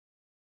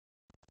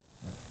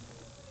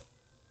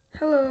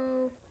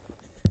Hello.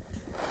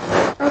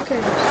 Okay,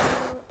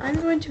 so I'm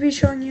going to be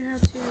showing you how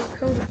to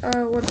code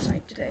a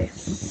website today.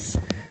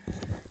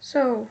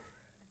 So,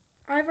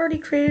 I've already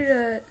created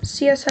a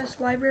CSS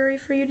library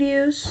for you to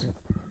use.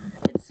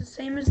 It's the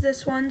same as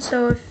this one,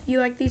 so if you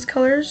like these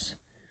colors,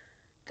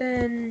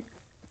 then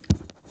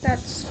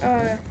that's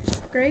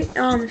great.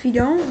 If you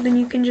don't, then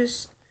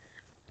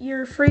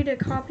you're free to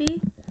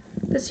copy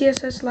the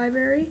CSS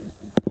library,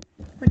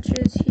 which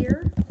is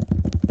here.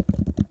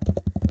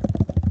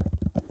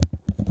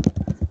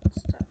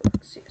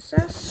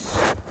 CSS,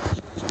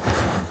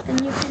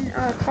 and you can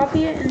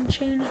copy it and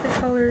change the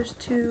colors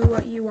to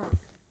what you want.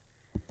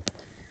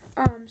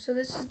 So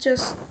this is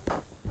just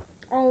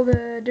all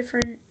the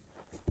different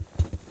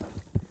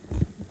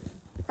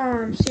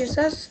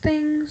CSS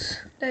things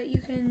that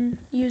you can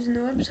use in the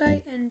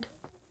website, and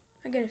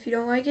again, if you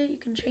don't like it, you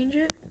can change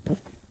it.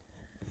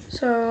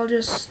 So I'll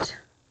just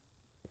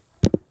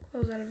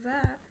close out of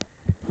that.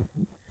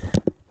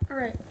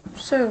 Alright,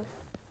 so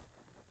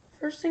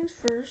first things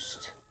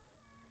first,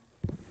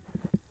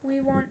 we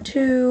want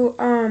to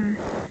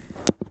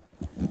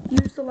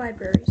use the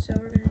library. So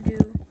we're going to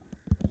do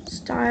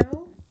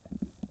style,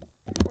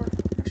 or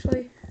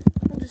actually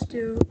we'll just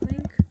do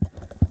link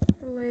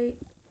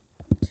relate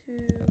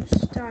to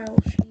style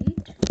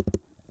sheet,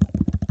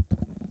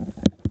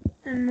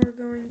 and we're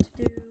going to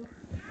do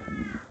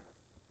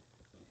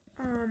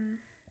href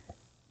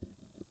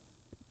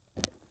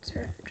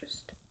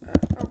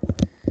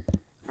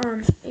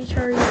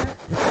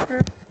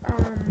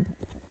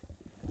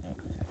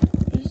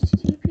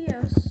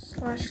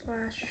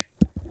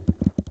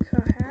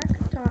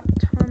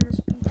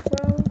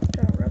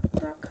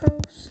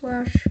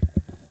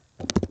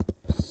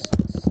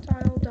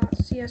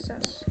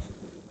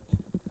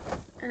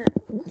and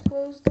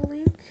close the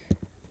link,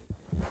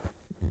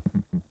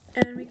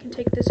 and we can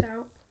take this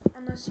out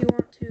unless you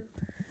want to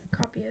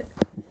copy it,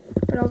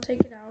 but I'll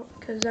take it out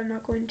because I'm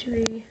not going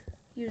to be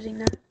using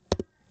that,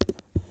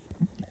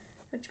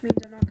 which means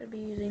I'm not going to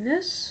be using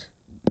this.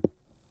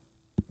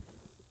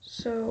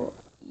 So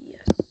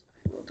yes,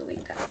 I will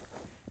delete that.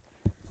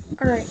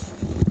 Alright,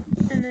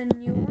 and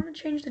then you want to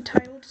change the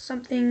title to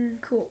something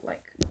cool,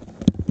 like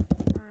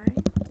my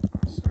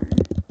awesome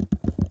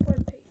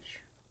webpage.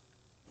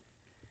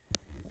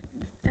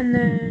 And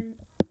then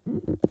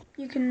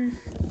you can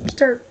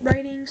start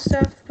writing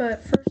stuff,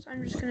 but first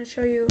I'm just going to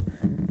show you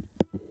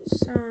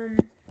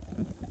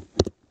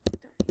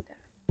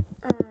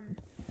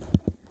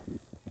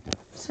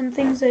some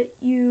things that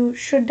you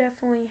should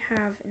definitely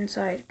have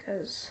inside,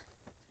 because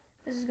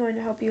this is going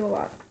to help you a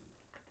lot.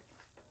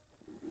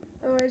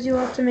 Otherwise, you'll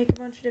have to make a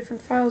bunch of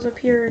different files up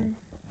here, and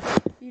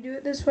if you do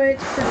it this way,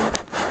 it's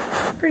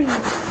pretty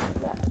easy.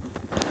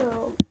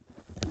 So,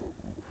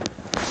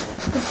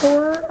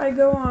 before I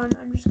go on,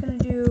 I'm just going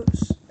to do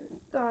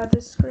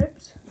this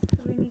script,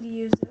 because we need to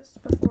use this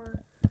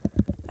before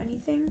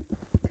anything,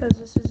 because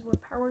this is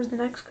what powers the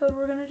next code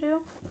we're going to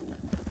do.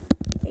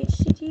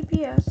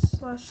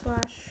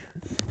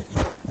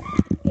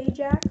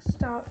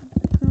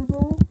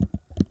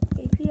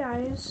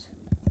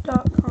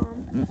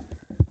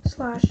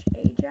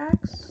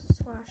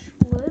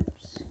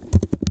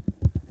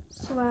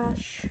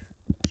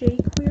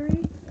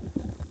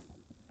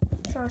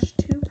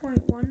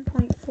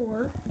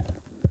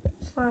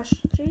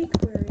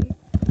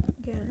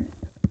 again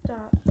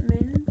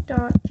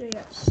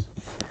 .min.js,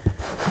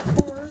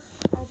 or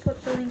I'll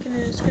put the link in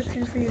the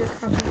description for you to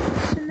copy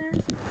this in there.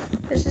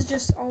 This is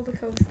just all the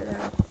code for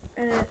that,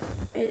 and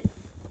it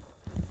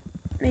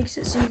makes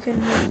it so you can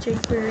use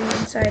jQuery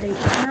inside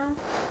HTML,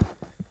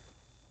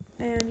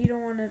 and you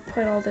don't want to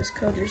put all this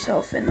code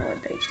yourself in the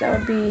web page. That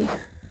would be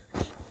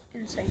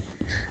insane.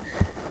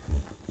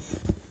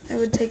 It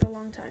would take a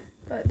long time.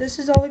 But this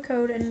is all the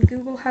code, and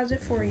Google has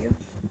it for you.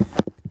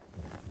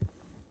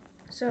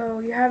 So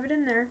you have it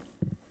in there.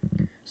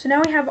 So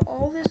now we have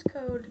all this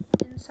code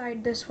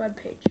inside this web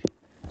page.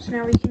 So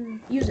now we can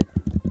use it.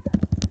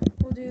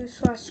 We'll do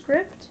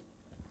 /script,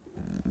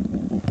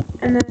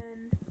 and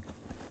then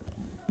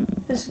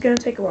this is going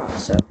to take a while,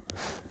 so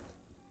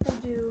we'll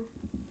do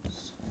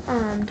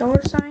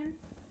 $,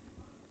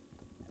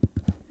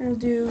 we'll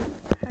do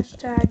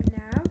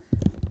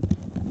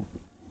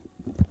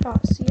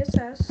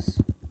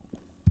 #nav.css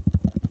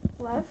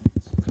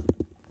left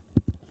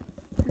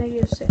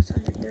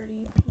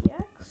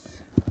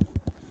 -630px,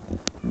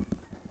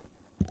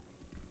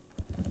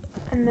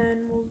 and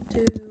then we'll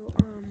do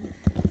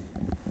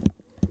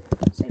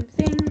same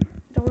thing,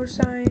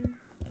 $,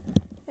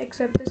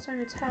 except this time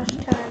it's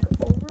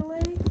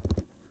 #overlay.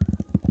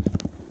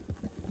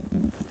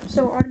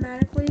 So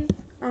automatically,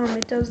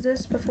 it does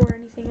this before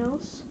anything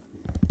else.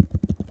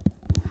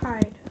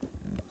 Hide.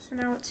 So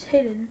now it's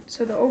hidden.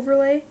 So the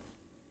overlay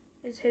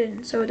is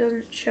hidden, so it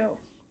doesn't show.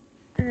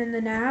 And then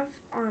the nav,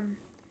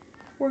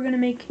 we're gonna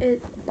make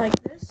it like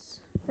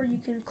this, where you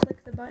can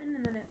click the button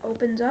and then it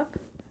opens up,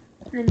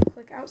 and then you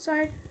click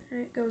outside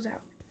and it goes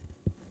out.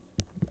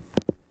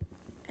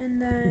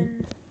 And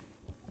then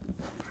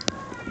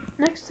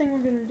next thing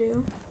we're gonna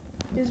do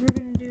is we're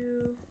gonna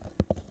do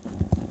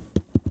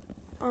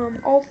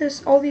all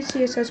these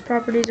CSS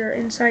properties are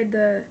inside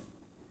the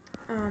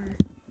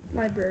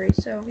library,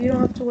 so you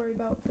don't have to worry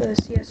about the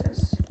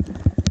CSS.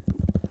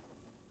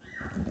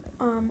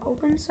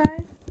 Open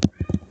side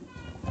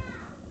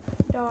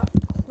dot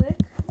click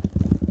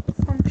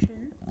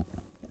function,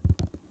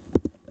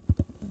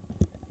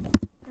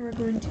 and we're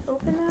going to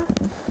open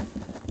that,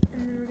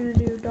 and then we're going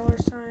to do $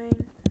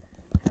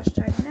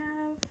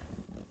 #nav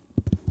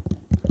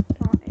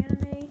dot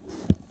animate,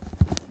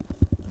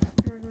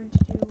 and we're going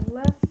to do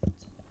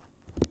left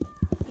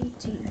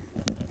 18.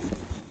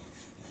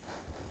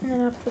 And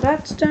then after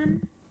that's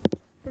done,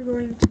 we're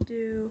going to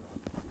do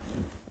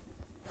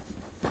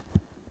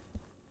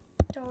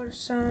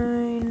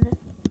 $#overlay,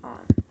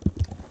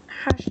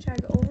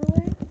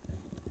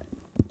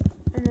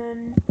 and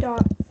then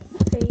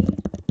 .fade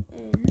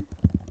in,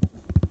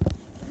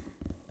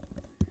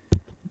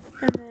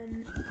 and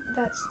then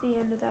that's the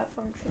end of that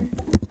function.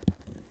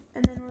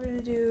 And then we're going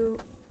to do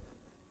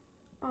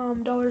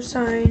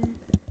 $#overlay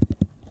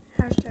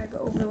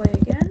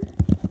again,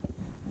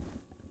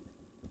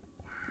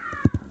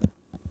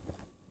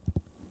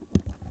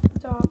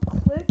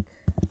 .click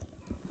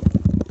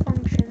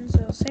function,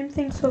 so same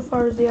thing so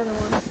far as the other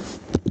one.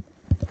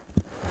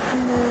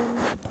 And then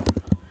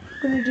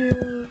we're going to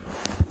do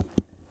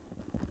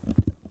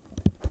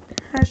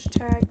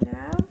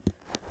 #nav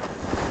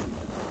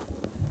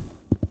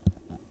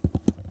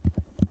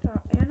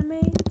dot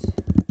animate,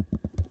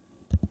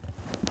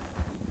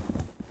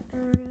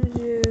 and we're going to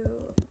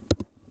do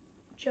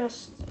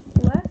just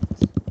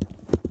left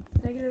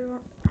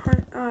negative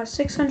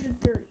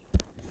 630.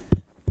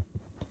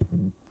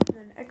 And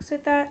then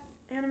exit that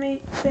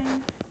animate thing,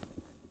 and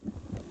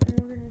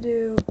we're going to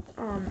do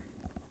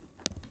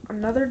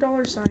another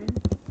 $.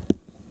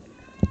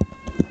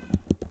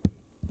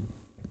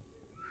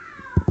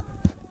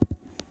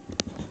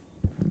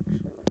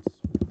 Actually, let's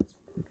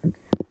okay.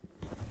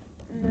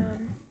 And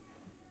then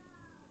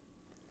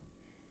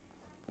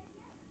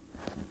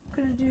I'm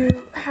going to do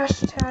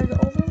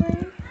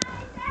 #overlay,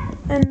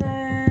 and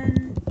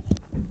then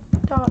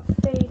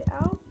 .fade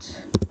out,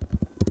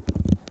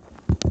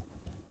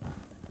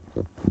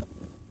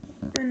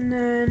 and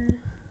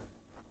then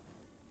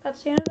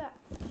that's the end of that.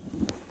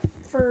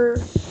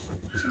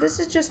 So this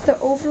is just the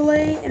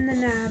overlay and the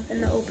nav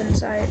and the open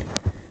side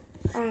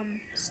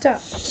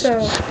stuff.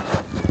 So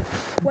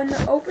when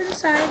the open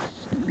side,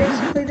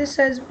 basically this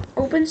says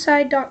open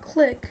side dot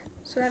click,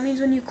 so that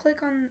means when you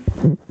click on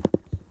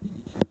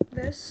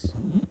this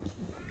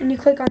and you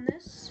click on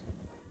this,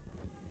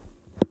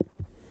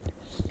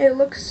 it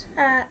looks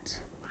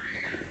at,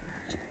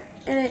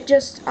 and it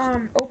just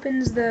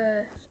opens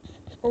the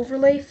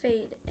overlay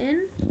fade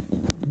in,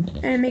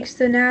 and it makes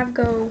the nav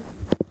go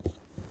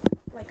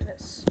like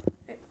this.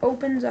 It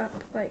opens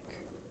up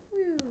like,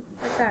 woo,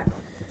 like that.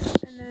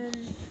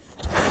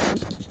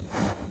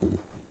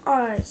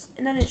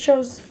 And then it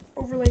shows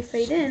overlay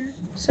fade in,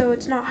 so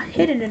it's not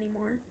hidden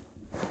anymore.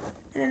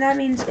 And then that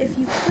means if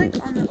you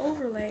click on the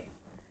overlay,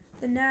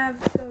 the nav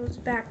goes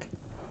back.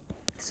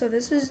 So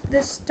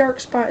this dark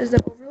spot is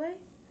the overlay.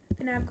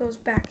 The nav goes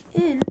back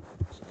in,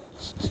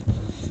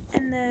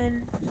 and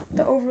then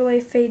the overlay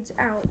fades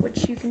out,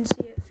 which you can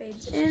see it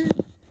fades in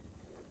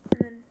and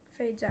then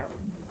fades out.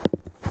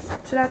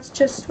 So that's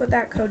just what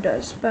that code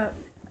does, but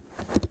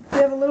we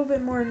have a little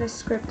bit more in this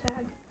script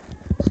tag.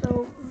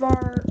 So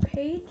var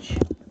page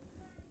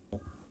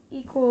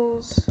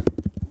equals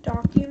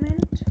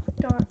document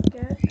dot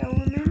get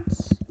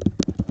elements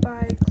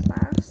by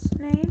class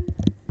name.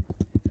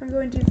 If I'm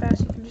going too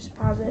fast, you can just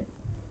pause it.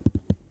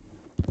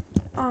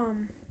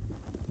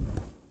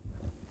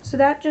 So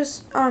that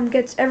just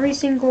gets every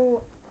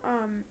single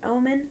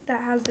element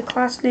that has the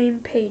class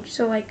name page.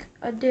 So like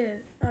a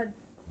div.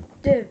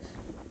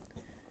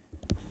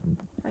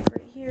 Like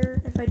right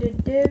here, if I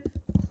did div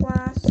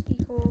class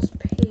equals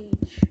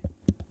page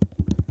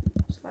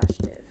slash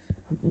div,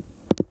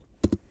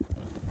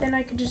 then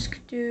I could just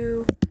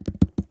do,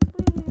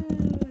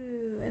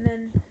 and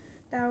then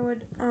that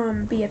would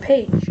be a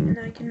page, and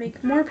then I can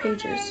make more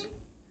pages.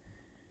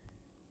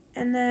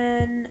 And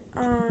then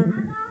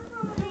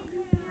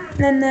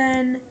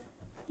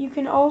you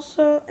can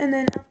also, and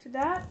then after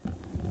that,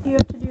 you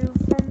have to do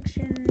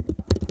function,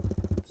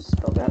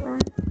 spelled that wrong,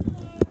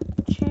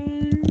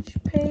 change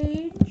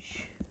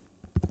page,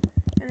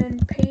 and then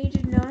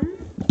page none,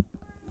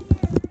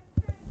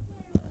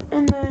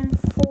 and then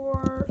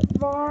for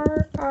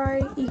var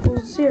I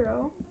equals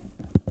 0,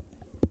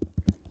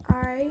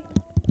 I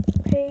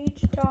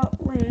page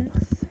dot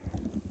length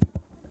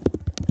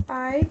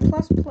I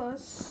plus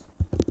plus,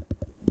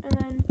 and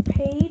then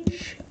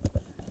page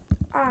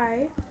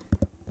I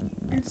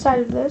inside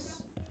of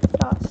this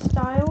dot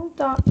style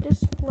dot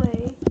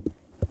display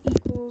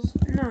equals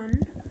none.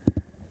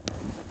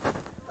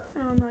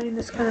 I'm writing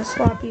this kind of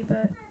sloppy,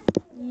 but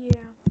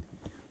yeah.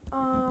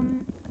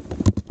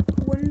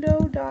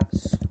 Window dot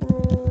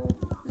scroll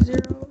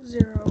 0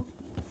 0,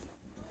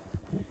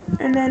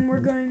 and then we're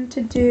going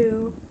to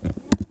do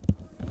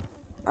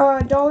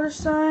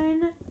 $,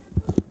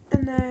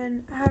 and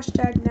then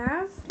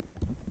 #nav,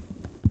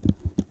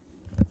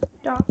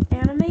 dot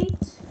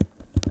animate.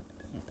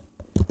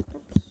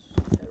 Oops.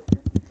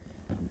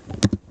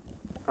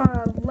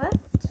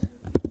 Left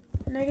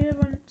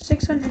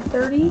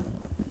 -630,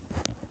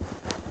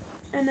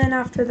 and then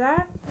after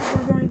that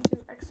we're going to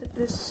exit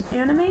this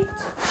animate,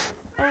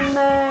 and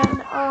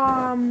then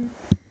 $,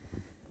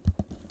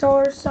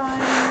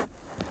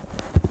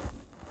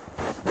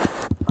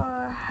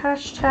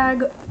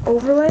 hashtag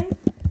overlay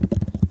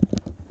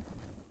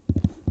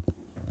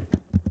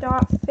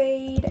dot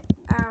fade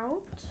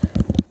out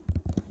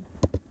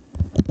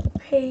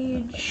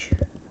page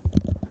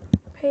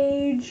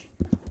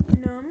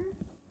num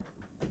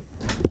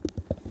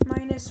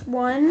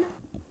 -1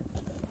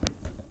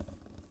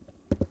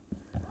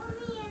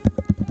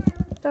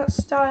 dot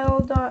style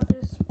dot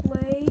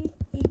display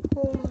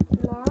equals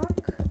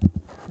block,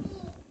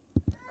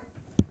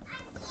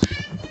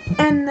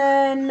 and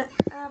then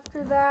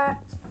after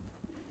that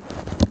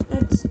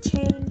it's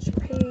change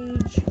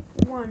page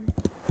 1.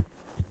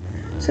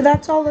 So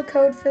that's all the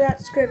code for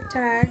that script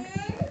tag.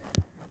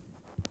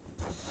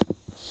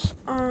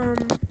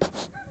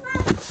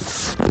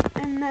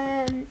 And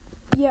then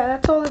yeah,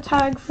 that's all the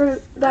tag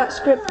for that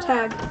script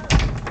tag.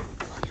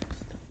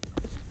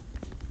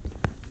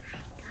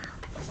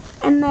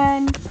 And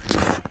then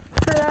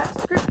for that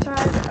script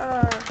tag,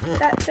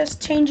 that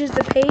just changes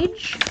the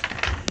page.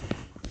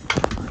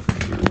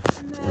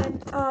 And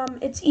then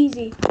it's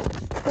easy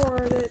for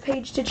the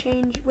page to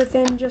change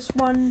within just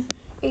one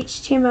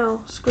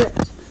HTML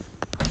script.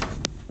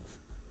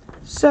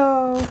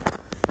 So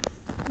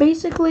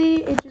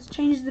basically it just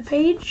changes the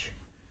page,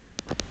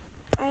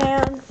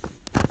 and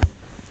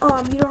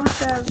you don't have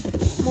to have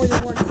more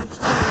than one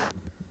HTML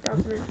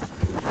document.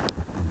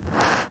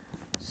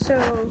 So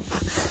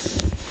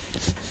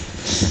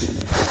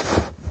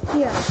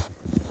yeah.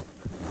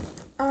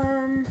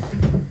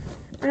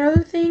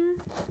 Another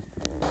thing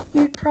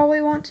you'd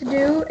probably want to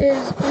do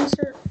is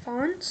insert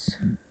fonts.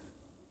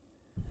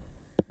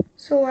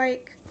 So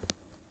like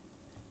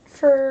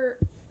for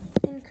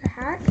in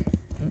Kayak,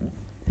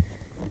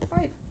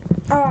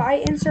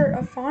 I insert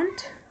a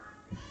font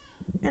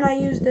and I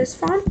use this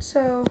font.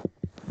 So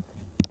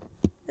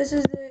this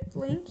is the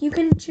link. You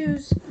can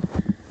choose,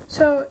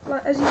 so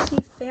as you see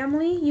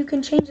family, you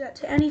can change that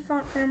to any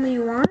font family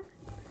you want.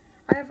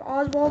 I have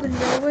Oswald and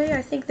Railway.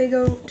 I think they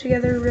go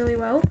together really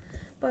well.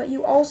 But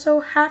you also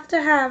have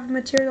to have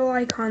material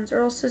icons,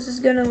 or else this is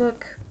going to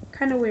look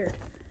kind of weird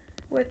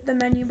with the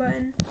menu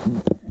button.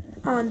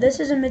 This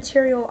is a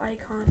material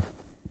icon.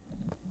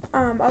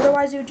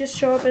 Otherwise, it would just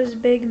show up as a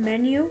big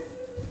menu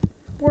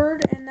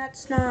word, and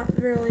that's not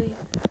really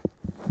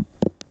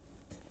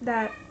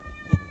that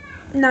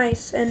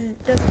nice and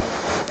doesn't.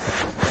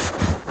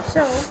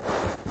 So,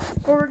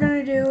 what we're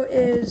going to do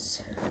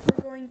is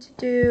we're going to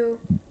do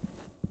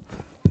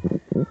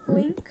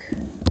link,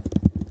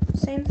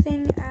 same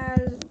thing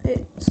as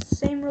it's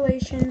same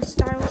relation,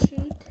 style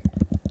sheet,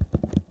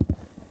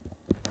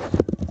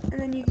 and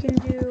then you can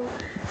do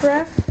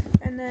ref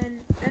and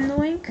then end the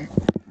link.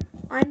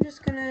 I'm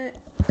just gonna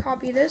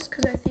copy this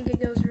because I think it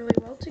goes really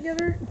well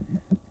together.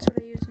 That's what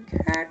I use in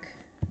Kayak.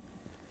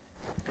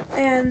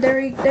 And there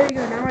you go.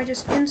 Now I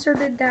just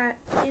inserted that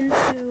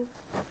into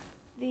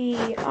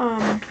the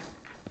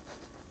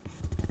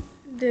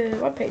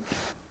web page.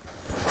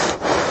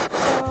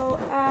 So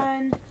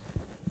and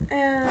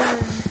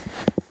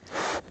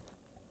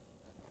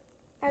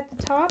at the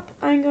top,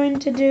 I'm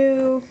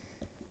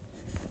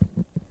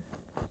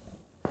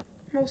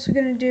also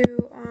going to do,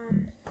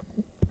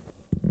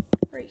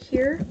 right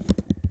here,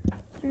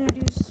 I'm going to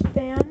do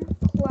span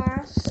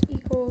class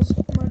equals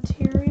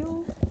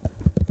material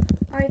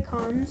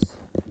icons,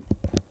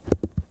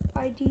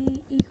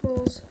 ID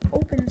equals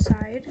open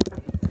side,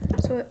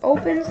 so it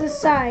opens the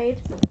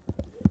side,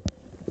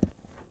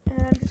 and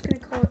then I'm just going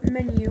to call it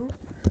menu,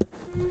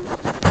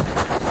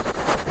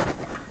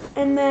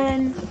 and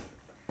then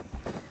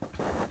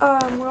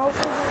we're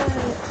also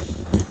gonna,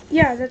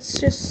 yeah, that's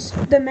just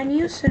the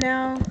menu. So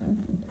now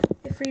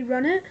if we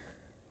run it,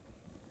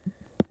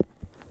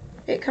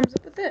 it comes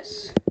up with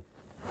this.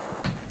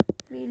 I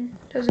mean,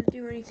 doesn't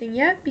do anything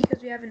yet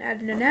because we haven't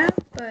added an app,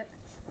 but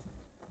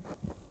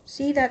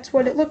see, that's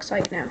what it looks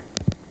like now.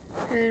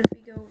 And if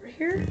we go over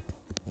here,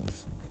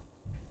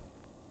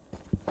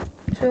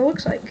 so it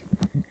looks like,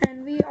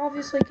 and we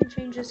obviously can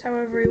change this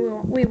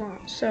however we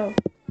want. So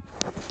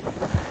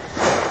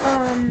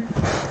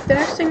the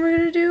next thing we're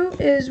going to do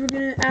is we're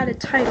going to add a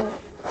title.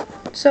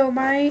 So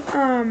my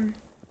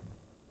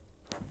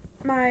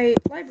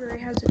library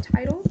has a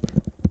title,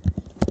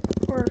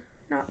 or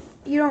not,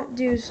 you don't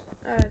do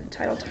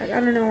title tag. I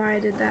don't know why I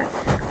did that.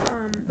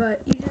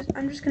 But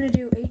I'm just going to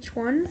do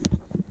h1,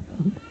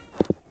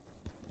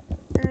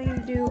 and I'm going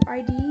to do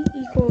ID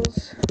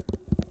equals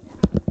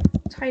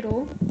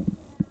title,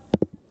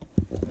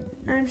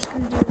 and I'm just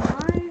going to do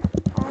my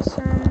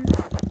awesome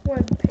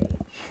web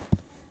page.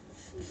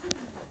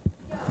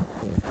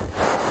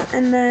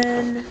 And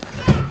then,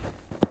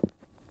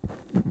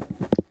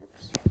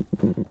 oops,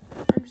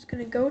 I'm just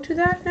going to go to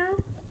that now,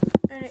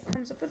 and it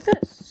comes up with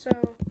this. So,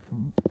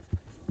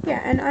 yeah,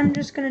 yeah, and I'm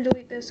just gonna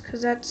delete this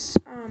because that's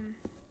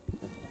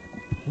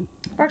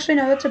actually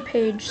no, that's a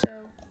page,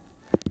 so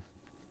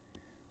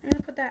I'm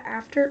gonna put that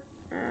after.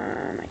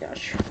 Oh my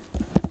gosh,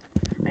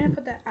 I'm gonna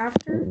put that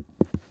after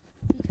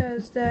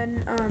because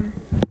then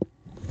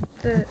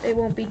it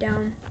won't be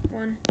down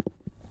one.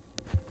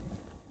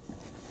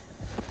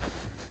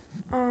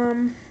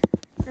 I'm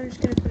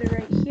just gonna put it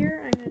right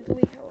here. I'm gonna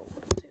delete hello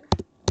world too.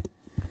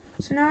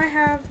 So now I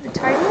have the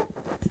title,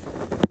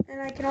 and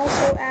I can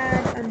also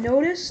add a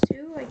notice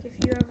too. Like if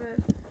you have a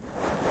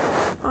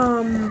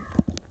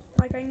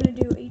like I'm gonna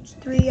do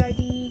h3 id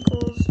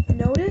equals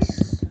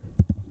notice,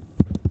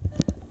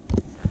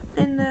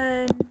 and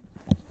then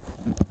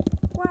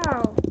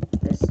wow,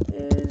 this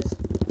is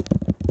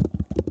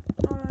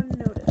on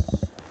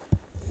notice.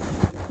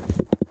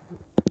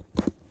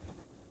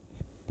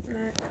 And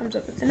that comes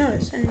up with the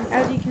notice, and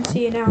as you can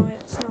see now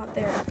it's not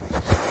there.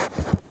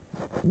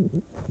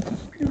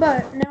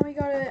 But now we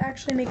gotta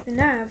actually make the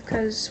nav,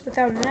 because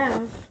without a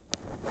nav,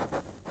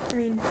 I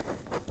mean,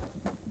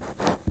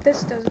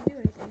 this doesn't do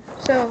anything.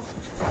 So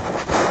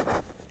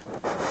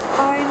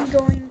I'm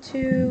going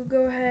to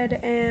go ahead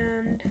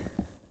and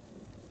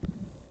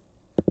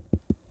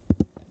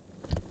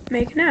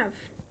make a nav.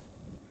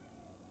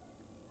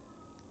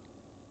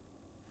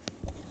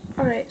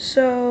 Alright,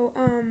 so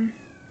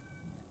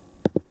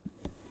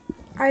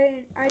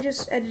I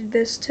just edited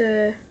this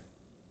to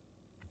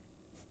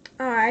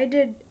I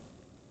did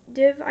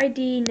div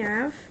id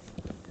nav,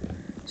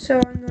 so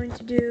I'm going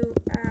to do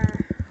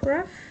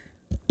href,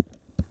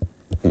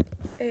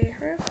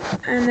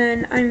 and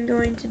then I'm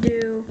going to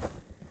do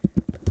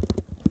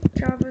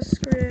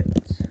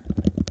JavaScript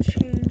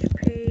change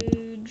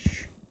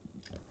page,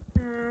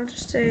 I'll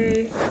just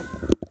say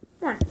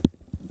 1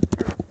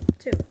 or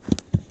 2,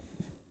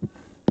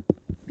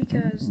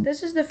 because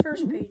this is the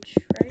first page,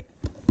 right?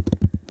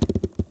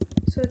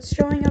 So it's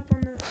showing up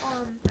on the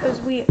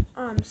because we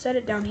set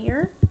it down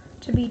here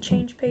to be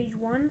change page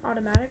 1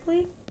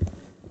 automatically.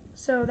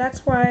 So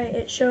that's why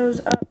it shows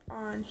up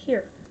on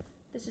here.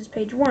 This is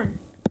page 1.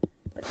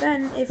 But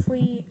then if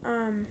we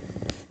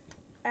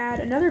add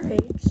another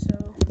page,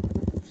 so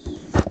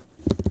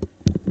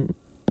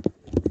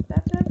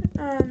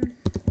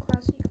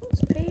class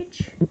equals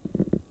page,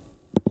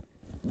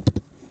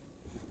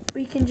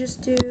 we can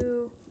just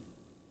do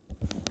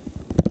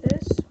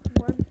this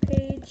web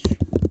page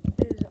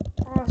is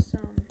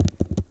awesome.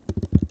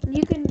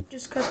 You can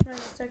just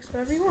customize the text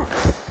whatever you want.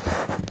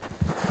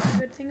 That's a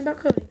good thing about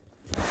coding.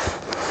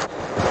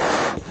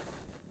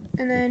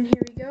 And then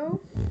here we go.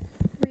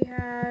 We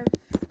have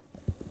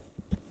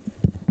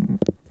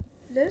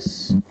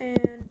this,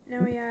 and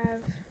now we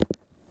have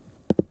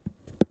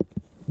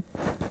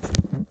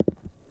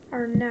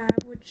our nav,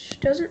 which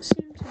doesn't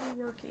seem to be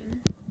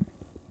working.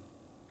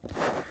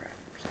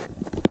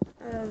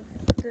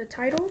 The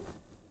title,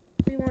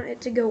 we want it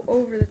to go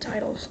over the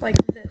titles like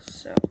this,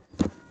 so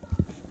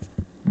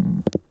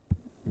I'm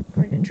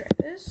going to try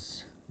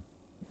this,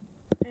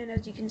 and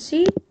as you can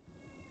see,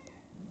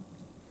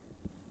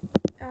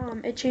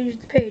 it changes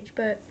the page,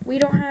 but we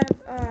don't have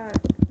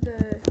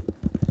the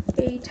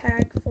A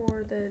tag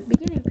for the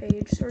beginning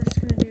page, so we're just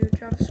going to do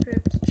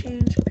JavaScript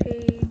change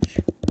page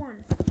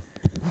 1.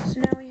 So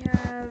now we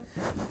have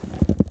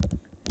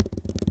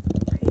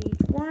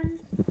page 1,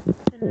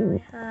 and now we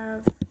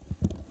have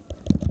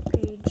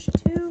page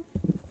 2,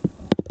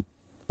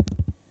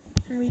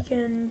 and we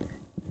can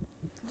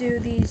do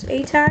these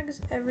A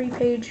tags every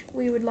page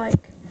we would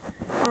like.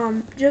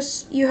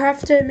 Just you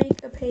have to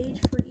make a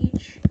page for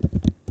each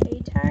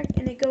A tag,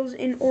 and it goes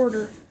in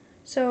order.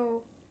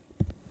 So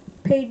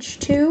page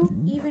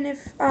 2, even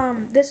if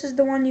this is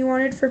the one you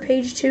wanted for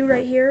page 2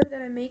 right here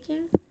that I'm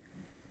making,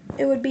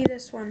 it would be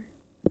this one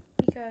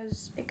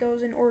because it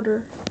goes in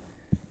order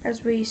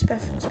as we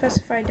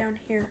specified down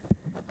here.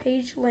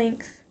 Page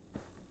length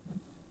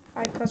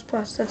I++,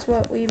 that's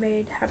what we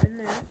made happen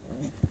there.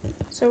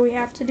 So we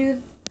have to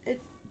do it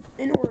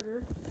in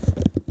order.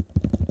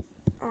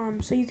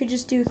 So you could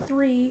just do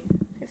 3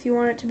 if you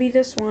want it to be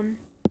this one.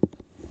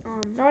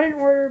 Not in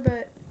order,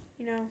 but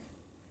you know,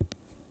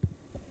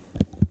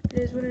 it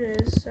is what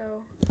it is.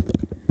 So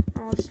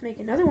I'll just make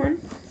another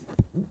one,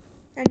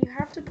 and you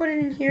have to put it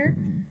in here,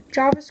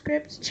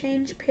 JavaScript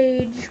change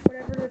page,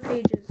 whatever the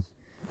page is,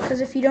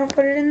 because if you don't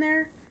put it in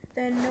there,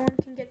 then no one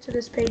can get to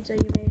this page that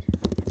you made.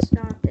 It's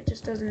not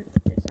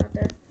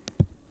there.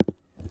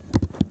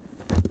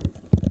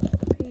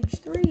 Page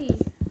 3,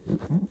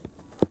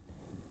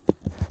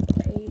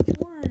 page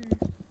 1,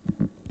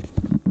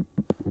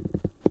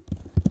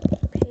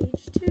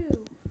 page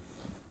 2,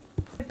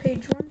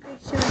 page 1,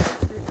 page 2, and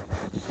page 3.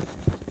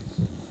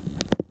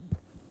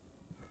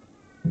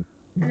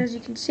 And as you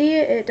can see,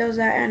 it does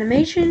that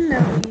animation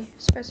that we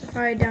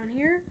specified down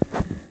here.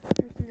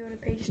 We can go to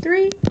page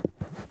 3, we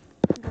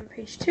can go to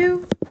page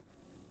 2,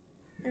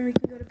 and we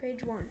can go to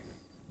page 1.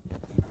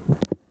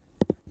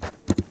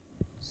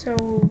 So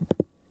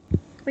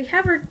we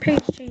have our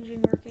page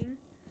changing working,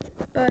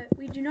 but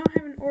we do not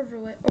have an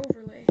overlay.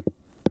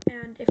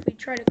 And if we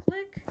try to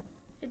click,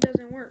 it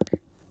doesn't work.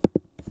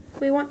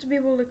 we want to be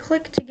able to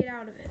click to get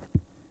out of it,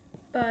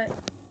 but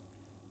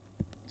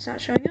it's not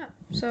showing up.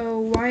 So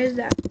why is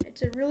that?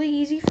 It's a really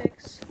easy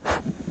fix.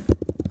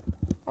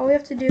 All we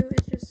have to do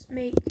is just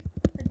make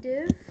a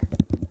div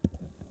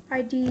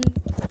ID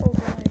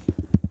overlay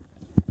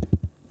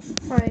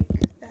like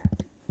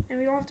that. And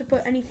we don't have to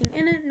put anything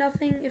in it,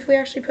 nothing. If we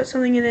actually put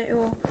something in it, it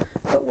will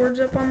put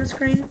words up on the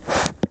screen,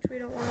 which we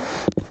don't want.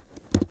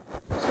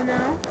 So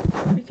now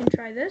we can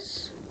try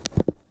this,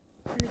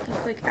 and we can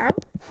click out,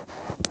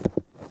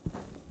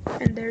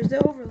 and there's the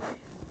overlay.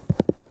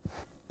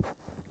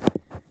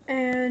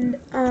 And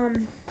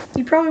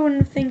you probably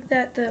wouldn't think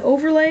that the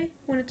overlay,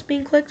 when it's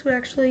being clicked, would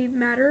actually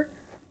matter,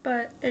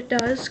 but it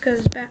does,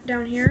 because back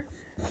down here,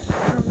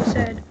 we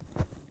said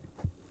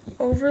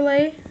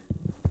overlay,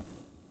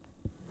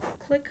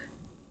 click,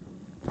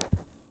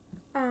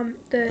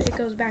 it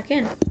goes back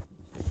in.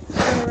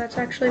 So that's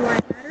actually why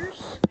it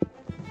matters.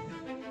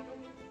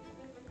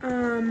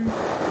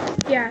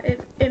 Yeah,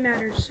 it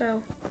matters.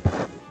 So,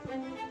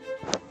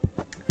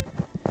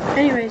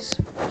 anyways,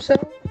 so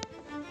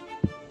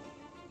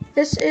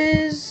this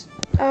is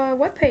a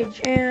web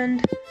page,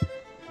 and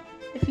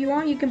if you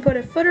want, you can put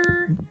a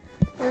footer,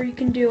 or you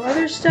can do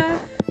other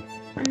stuff.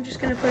 I'm just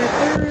gonna put a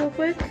footer real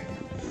quick.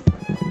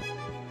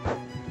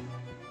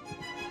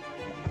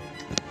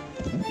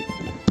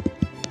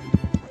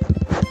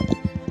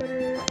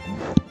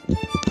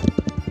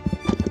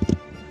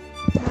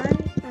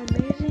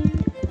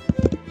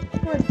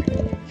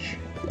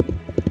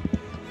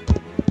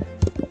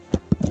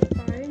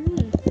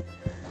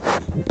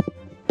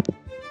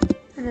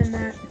 And then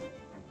that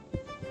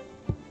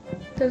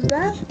does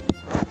that.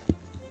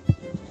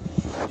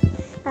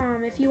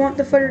 If you want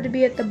the footer to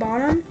be at the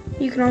bottom,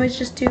 you can always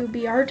just do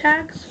BR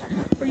tags,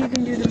 or you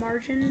can do the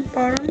margin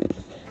bottom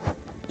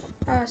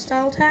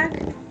style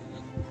tag.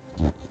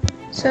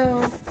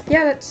 So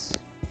yeah, that's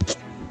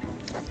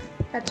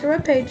our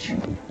web page.